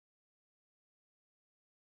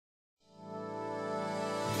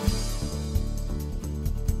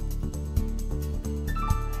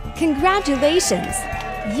Congratulations!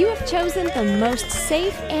 You have chosen the most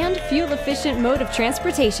safe and fuel-efficient mode of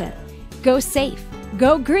transportation. Go safe,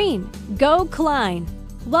 go green, go Klein!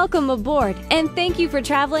 Welcome aboard, and thank you for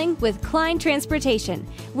traveling with Klein Transportation,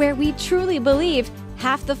 where we truly believe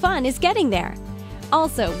half the fun is getting there.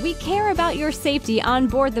 Also, we care about your safety on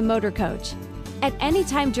board the MotorCoach. At any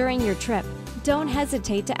time during your trip, don't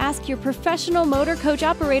hesitate to ask your professional MotorCoach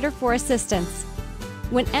operator for assistance.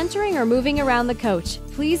 When entering or moving around the coach,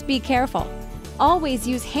 please be careful. Always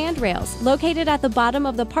use handrails located at the bottom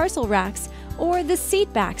of the parcel racks or the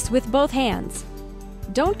seat backs with both hands.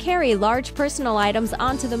 Don't carry large personal items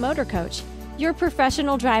onto the MotorCoach. Your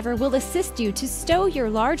professional driver will assist you to stow your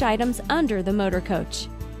large items under the MotorCoach.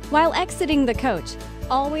 While exiting the coach,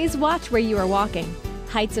 always watch where you are walking.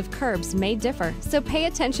 Heights of curbs may differ, so pay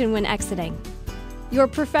attention when exiting. Your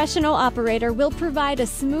professional operator will provide a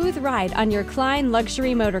smooth ride on your Klein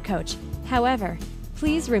luxury MotorCoach. However,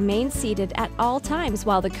 please remain seated at all times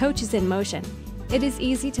while the coach is in motion. It is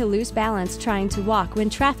easy to lose balance trying to walk when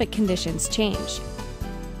traffic conditions change.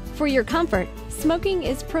 For your comfort, smoking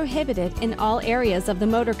is prohibited in all areas of the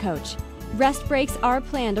MotorCoach. Rest breaks are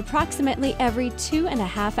planned approximately every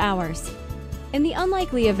 2.5 hours. In the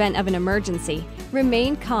unlikely event of an emergency,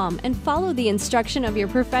 remain calm and follow the instruction of your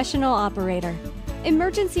professional operator.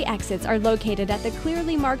 Emergency exits are located at the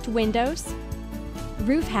clearly marked windows,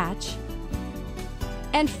 roof hatch,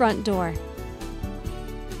 and front door.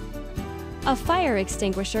 A fire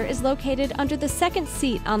extinguisher is located under the second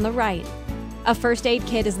seat on the right. A first aid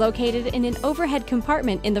kit is located in an overhead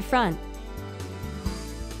compartment in the front.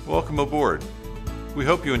 Welcome aboard. We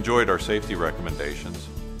hope you enjoyed our safety recommendations.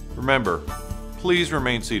 Remember, please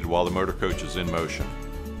remain seated while the MotorCoach is in motion.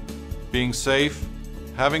 Being safe,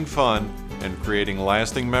 having fun, and creating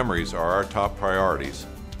lasting memories are our top priorities.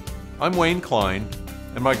 I'm Wayne Klein,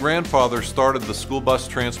 and my grandfather started the school bus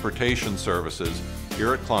transportation services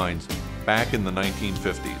here at Klein's back in the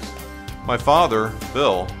 1950s. My father,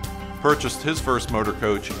 Bill, purchased his first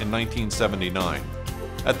MotorCoach in 1979.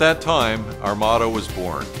 At that time, our motto was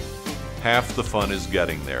born: half the fun is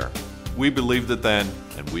getting there. We believed it then,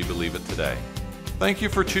 and we believe it today. Thank you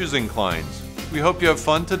for choosing Klein's. We hope you have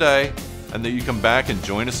fun today and that you come back and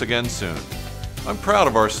join us again soon. I'm proud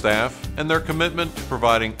of our staff and their commitment to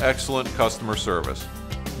providing excellent customer service,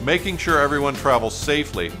 making sure everyone travels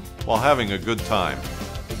safely while having a good time.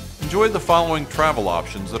 Enjoy the following travel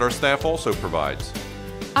options that our staff also provides.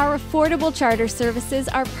 Our affordable charter services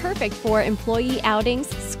are perfect for employee outings,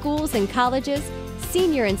 schools and colleges,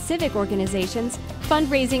 senior and civic organizations,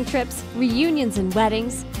 fundraising trips, reunions and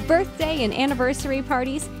weddings, birthday and anniversary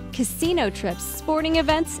parties, casino trips, sporting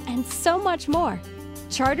events, and so much more.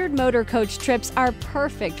 Chartered MotorCoach trips are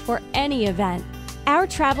perfect for any event. Our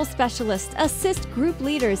travel specialists assist group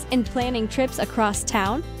leaders in planning trips across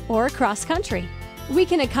town or across country. We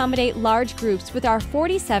can accommodate large groups with our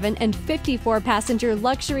 47 and 54 passenger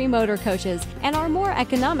luxury MotorCoaches and our more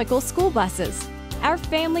economical school buses. Our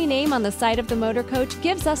family name on the side of the MotorCoach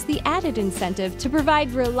gives us the added incentive to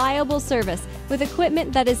provide reliable service with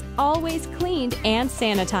equipment that is always cleaned and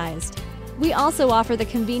sanitized. We also offer the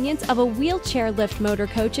convenience of a wheelchair lift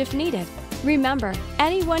MotorCoach if needed. Remember,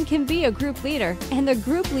 anyone can be a group leader, and the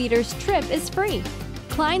group leader's trip is free.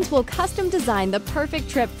 Klein's will custom design the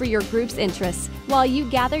perfect trip for your group's interests while you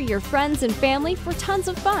gather your friends and family for tons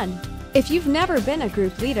of fun. If you've never been a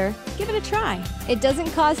group leader, give it a try. It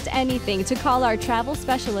doesn't cost anything to call our travel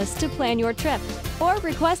specialists to plan your trip or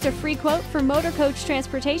request a free quote for MotorCoach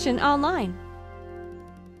transportation online.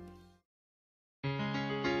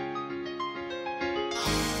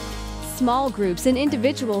 Small groups and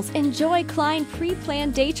individuals enjoy Klein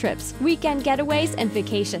pre-planned day trips, weekend getaways, and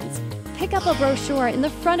vacations. Pick up a brochure in the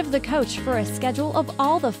front of the coach for a schedule of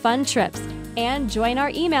all the fun trips and join our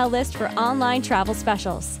email list for online travel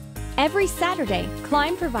specials. Every Saturday,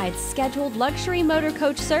 Klein provides scheduled luxury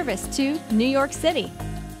MotorCoach service to New York City,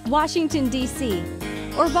 Washington, D.C.,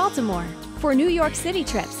 or Baltimore. For New York City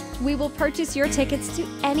trips, we will purchase your tickets to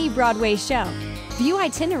any Broadway show. View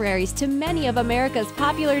itineraries to many of America's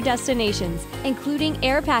popular destinations, including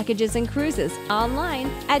air packages and cruises, online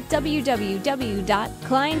at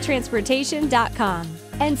www.kleintransportation.com.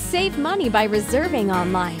 And save money by reserving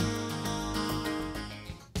online.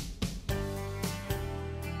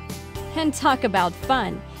 And talk about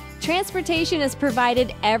fun. Transportation is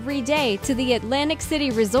provided every day to the Atlantic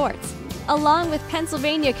City resorts, along with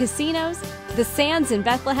Pennsylvania casinos, the Sands in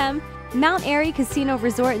Bethlehem, Mount Airy Casino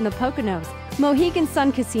Resort in the Poconos, Mohegan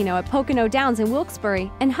Sun Casino at Pocono Downs in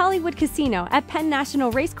Wilkes-Barre, and Hollywood Casino at Penn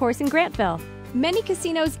National Racecourse in Grantville. Many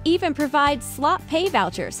casinos even provide slot pay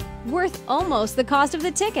vouchers, worth almost the cost of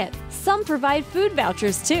the ticket. Some provide food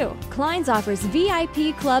vouchers too. Klein's offers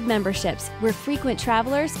VIP club memberships, where frequent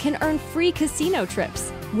travelers can earn free casino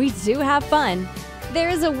trips. We do have fun. There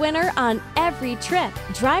is a winner on every trip.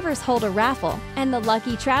 Drivers hold a raffle, and the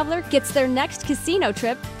lucky traveler gets their next casino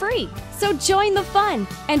trip free. So join the fun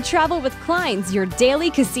and travel with Klein's, your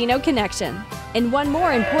daily casino connection. And one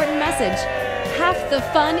more important message: half the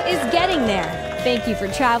fun is getting there. Thank you for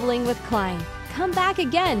traveling with Klein. Come back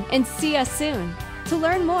again and see us soon. To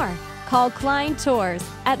learn more, call Klein Tours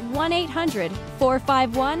at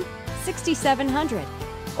 1-800-451-6700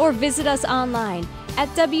 or visit us online at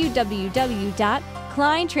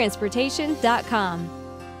www.kleintransportation.com.